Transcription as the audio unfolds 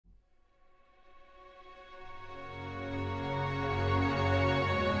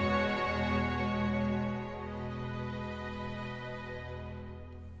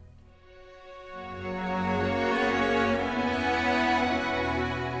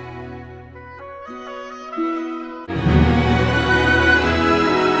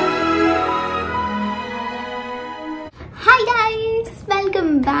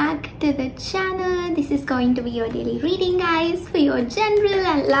to the channel. This is going to be your daily reading, guys, for your general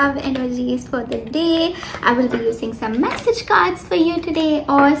and love energies for the day. I will be using some message cards for you today.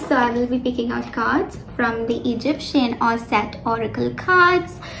 Also, I will be picking out cards from the Egyptian or set oracle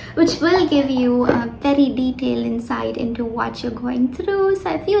cards, which will give you a very detailed insight into what you're going through. So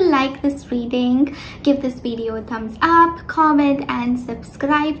if you like this reading, give this video a thumbs up, comment and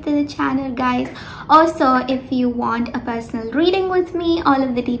subscribe to the channel, guys. Also, if you want a personal reading with me, all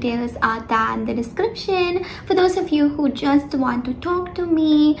of the details are there in the description. For those of you who just want to talk to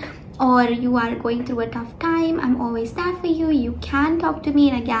me, or you are going through a tough time, I'm always there for you. You can talk to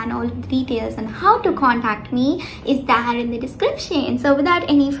me, and again, all the details on how to contact me is there in the description. So without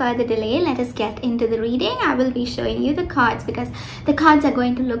any further delay, let us get into the reading. I will be showing you the cards because the cards are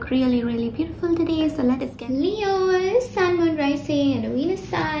going to look really beautiful today. So let us get Leo, Sun, Moon, Rising and Venus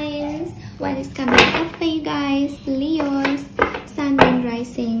signs. What is coming up for you guys? Leo's Sun, Moon,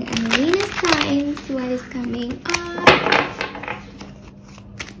 Rising and Venus signs. What is coming up?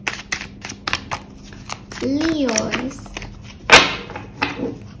 Leos,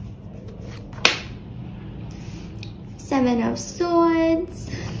 Seven of Swords,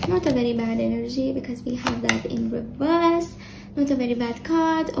 not a very bad energy because we have that in reverse. Not a very bad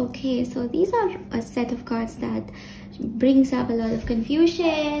card. Okay, so these are a set of cards that brings up a lot of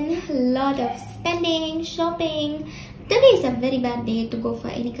confusion, a lot of spending, shopping. Today is a very bad day to go for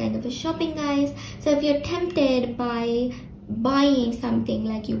any kind of a shopping, guys. So if you're tempted by buying something,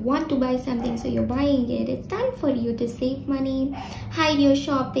 like you want to buy something, so you're buying it, it's time for you to save money, hide your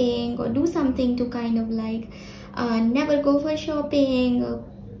shopping, or do something to kind of like never go for shopping, or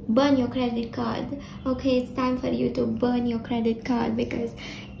burn your credit card. Okay, it's time for you to burn your credit card because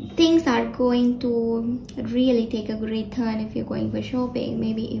things are going to really take a great turn if you're going for shopping.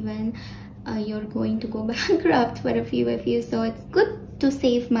 Maybe even you're going to go bankrupt for a few of you. So it's good to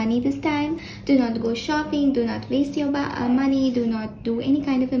save money this time. Do not go shopping, do not waste your money, do not do any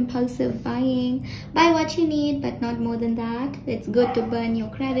kind of impulsive buying. Buy what you need, but not more than that. It's good to burn your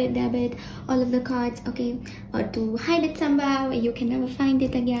credit, debit, all of the cards, okay, or to hide it somewhere where you can never find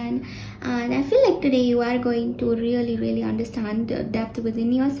it again. And I feel like today you are going to really understand the depth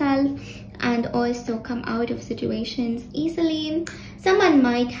within yourself and also come out of situations easily. Someone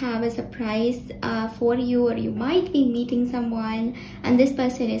might have a surprise for you, or you might be meeting someone and this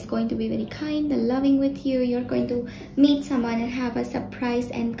person is going to be very kind and loving with you. You're going to meet someone and have a surprise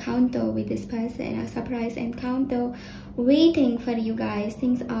encounter with this person, a surprise encounter waiting for you guys.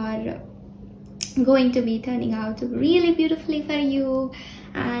 Things are going to be turning out really beautifully for you,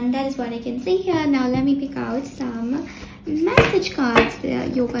 and that is what I can see here. Now let me pick out some message cards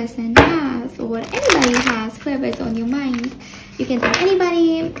that your person has, or anybody has, whoever's on your mind. You can tell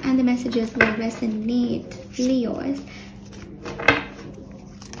anybody and the messages will resonate. Leos,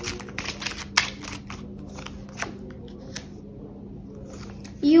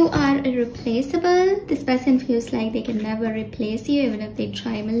 you are irreplaceable. This person feels like they can never replace you, even if they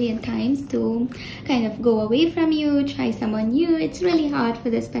try a million times to kind of go away from you, try someone new. It's really hard for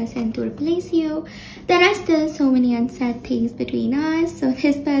this person to replace you. There are still so many unsaid things between us. So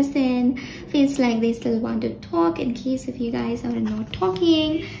this person feels like they still want to talk. In case if you guys are not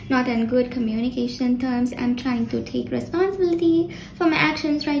talking, not on good communication terms, I'm trying to take responsibility for my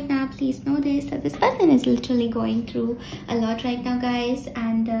actions right now. Please know this, that this person is literally going through a lot right now, guys.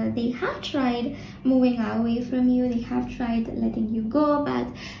 And they have tried moving away from you, they have tried letting you go, but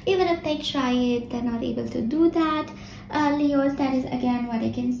even if they try it, they're not able to do that. Leos, that is again what I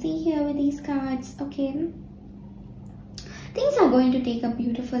can see here with these cards. Okay, things are going to take a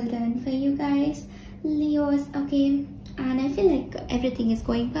beautiful turn for you guys, Leos. Okay, and I feel like everything is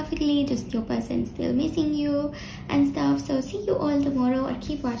going perfectly, just your person still missing you and stuff. So see you all tomorrow, or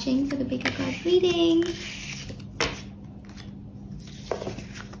keep watching for the bigger card reading.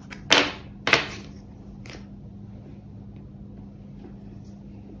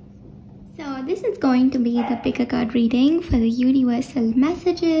 So this is going to be the pick a card reading for the universal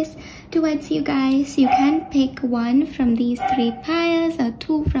messages towards you guys. You can pick one from these three piles or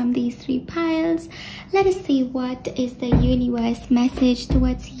two from these three piles. Let us see what is the universe message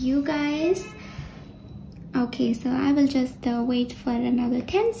towards you guys. Okay, so I will just wait for another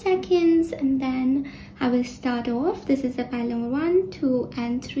 10 seconds and then I will start off. This is the pile number 1, 2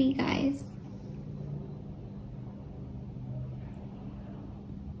 and 3, guys.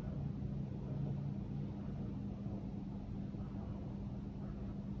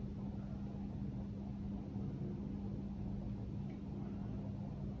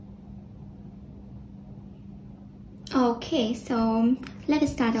 Okay, so let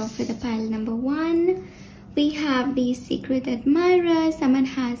us start off with the pile number 1. We have the secret admirer. Someone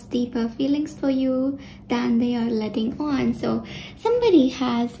has deeper feelings for you than they are letting on. So somebody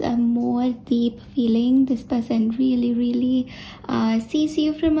has a more deep feeling. This person really sees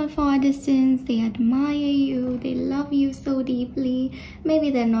you from a far distance. They admire you. They love you so deeply. Maybe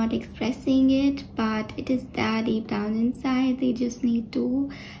they're not expressing it, but it is there deep down inside. They just need to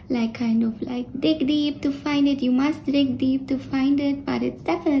kind of dig deep to find it. You must dig deep to find it, but it's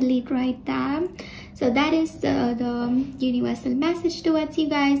definitely right there. So that is the universal message towards you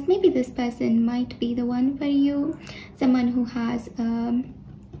guys. Maybe this person might be the one for you. Someone who has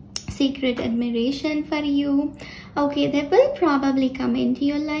secret admiration for you. Okay, they will probably come into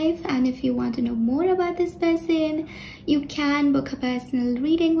your life, and if you want to know more about this person, you can book a personal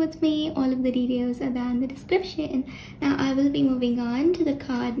reading with me. All of the details are there in the description. Now I will be moving on to the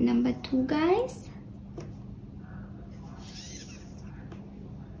card number 2, guys.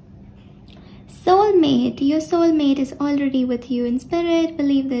 Soulmate. Your soulmate is already with you in spirit.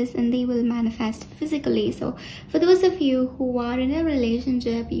 Believe this, and they will manifest physically. So for those of you who are in a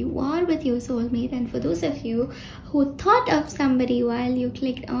relationship, you are with your soulmate, and for those of you who thought of somebody while you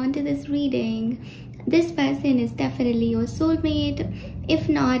clicked onto this reading, this person is definitely your soulmate. If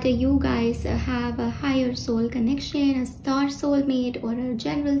not, you guys have a higher soul connection, a star soulmate, or a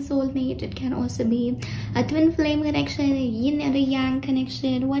general soulmate. It can also be a twin flame connection, a yin and a yang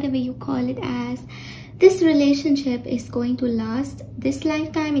connection, whatever you call it as. This relationship is going to last this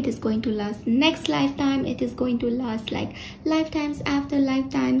lifetime. It is going to last next lifetime. It is going to last like lifetimes after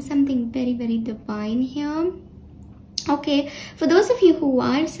lifetime. Something very divine here. Okay, for those of you who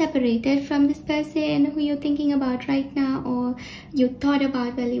are separated from this person who you're thinking about right now, or you thought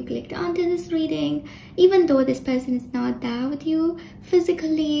about while you clicked onto this reading, even though this person is not there with you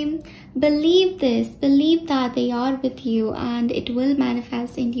physically, believe this, believe that they are with you, and it will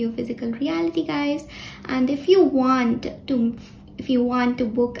manifest into your physical reality, guys. And if you want to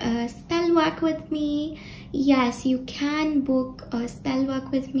book a spell work with me, yes, you can book a spell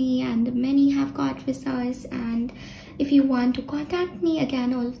work with me, and many have got visas. And if you want to contact me,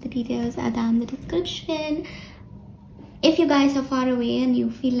 again, all of the details are down in the description. If you guys are far away and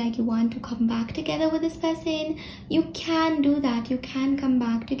you feel like you want to come back together with this person, you can do that. You can come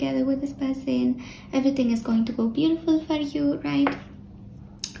back together with this person. Everything is going to go beautiful for you, right?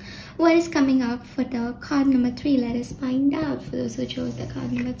 What is coming up for the card number 3? Let us find out. For those who chose the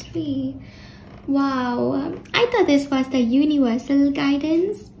card number 3. Wow, I thought this was the universal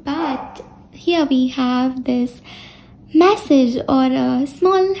guidance, but here we have this message or a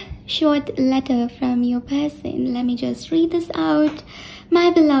small short letter from your person. Let me just read this out.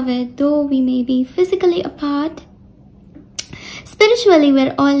 My beloved, though we may be physically apart, spiritually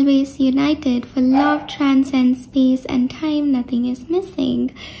we're always united, for love transcends space and time. Nothing is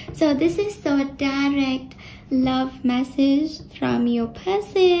missing. So this is the direct love message from your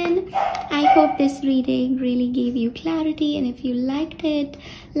person. I hope this reading really gave you clarity, and if you liked it,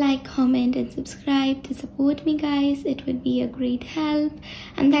 like, comment and subscribe to support me, guys. It would be a great help.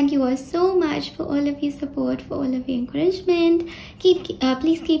 And thank you all so much for all of your support, for all of your encouragement.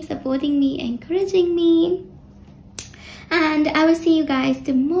 Please keep supporting me, encouraging me, and I will see you guys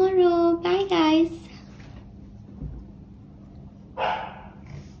tomorrow. Bye, guys.